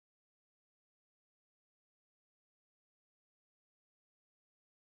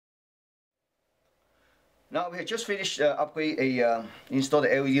Now we have just finished install the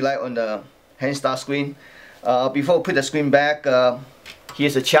LED light on the hand start screen. Before we put the screen back,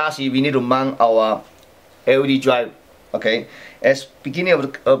 here's the chassis. We need to mount our LED drive. Okay, as beginning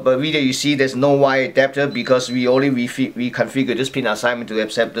of the video, you see there's no wire adapter because we configured this pin assignment to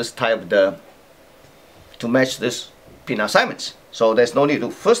accept this type of to match this pin assignments. So there's no need to.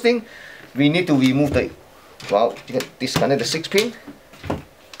 First thing, we need to remove you can disconnect the 6 pin.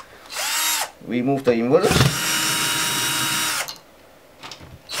 Remove the inverter.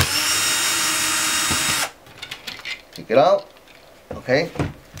 Take it out. Okay.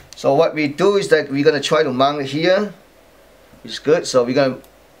 So what we do is that we're gonna try to mount it here. It's good. So we're gonna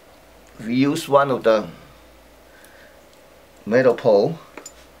reuse one of the metal pole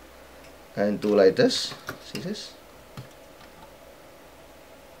and do like this. See this?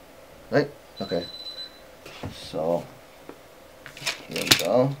 Right? Okay. So here we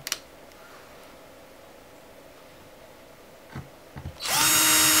go.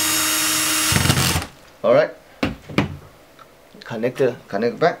 Alright, connect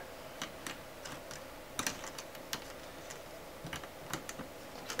back.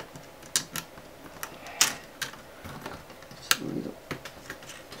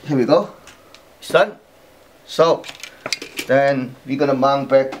 Here we go. It's done. So then we're gonna mount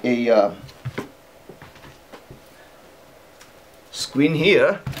back a screen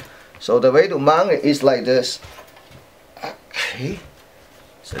here. So the way to mount it is like this. Okay,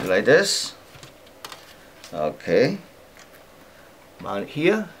 so like this. Okay, mount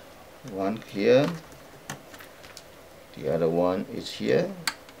here, one here, the other one is here.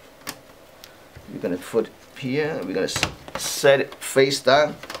 We're gonna put here, we're gonna set it face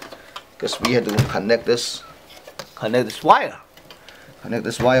down because we have to connect this wire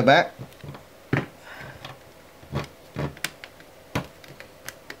back.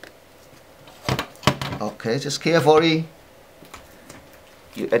 Okay, just carefully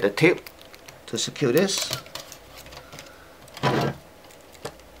you add the tip to secure this.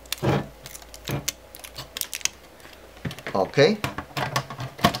 Okay.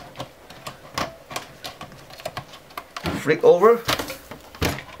 Flick over.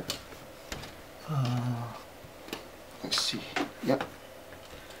 Let's see. Yep.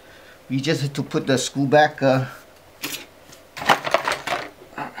 We just have to put the screw back.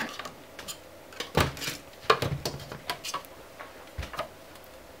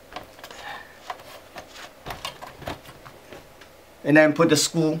 And then put the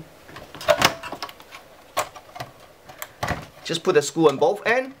screw. Just put the screw on both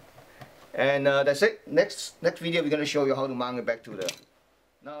ends, and that's it. Next video, we're gonna show you how to mount it back to the.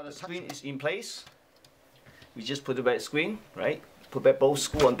 Now the screen is in place. We just put the back screen, right? Put back both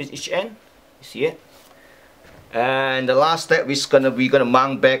screws on each end. You see it? And the last step is we're gonna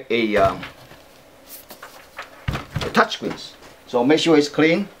mount back the touch screens. So make sure it's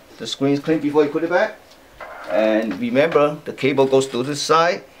clean. The screen is clean before you put it back. And remember, the cable goes to this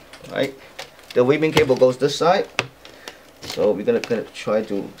side, right? The ribbon cable goes this side. So we're gonna try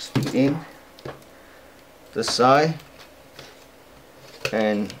to stick in this side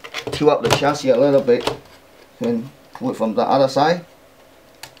and tilt up the chassis a little bit and pull it from the other side.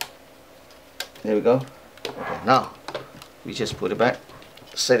 There we go. Okay, now we just put it back,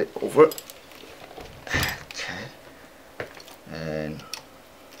 set it over. Okay, and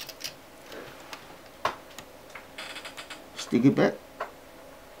stick it back.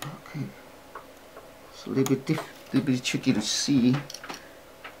 Okay, it's a little bit tricky to see,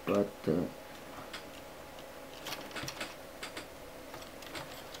 but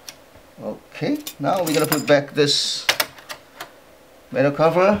okay. Now we're gonna put back this metal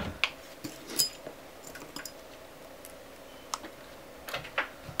cover.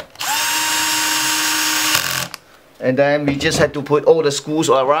 And then we just had to put all the screws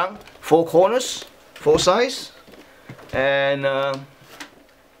around, 4 corners, 4 sides. And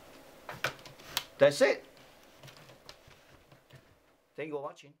that's it. Thank you for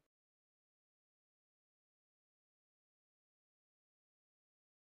watching.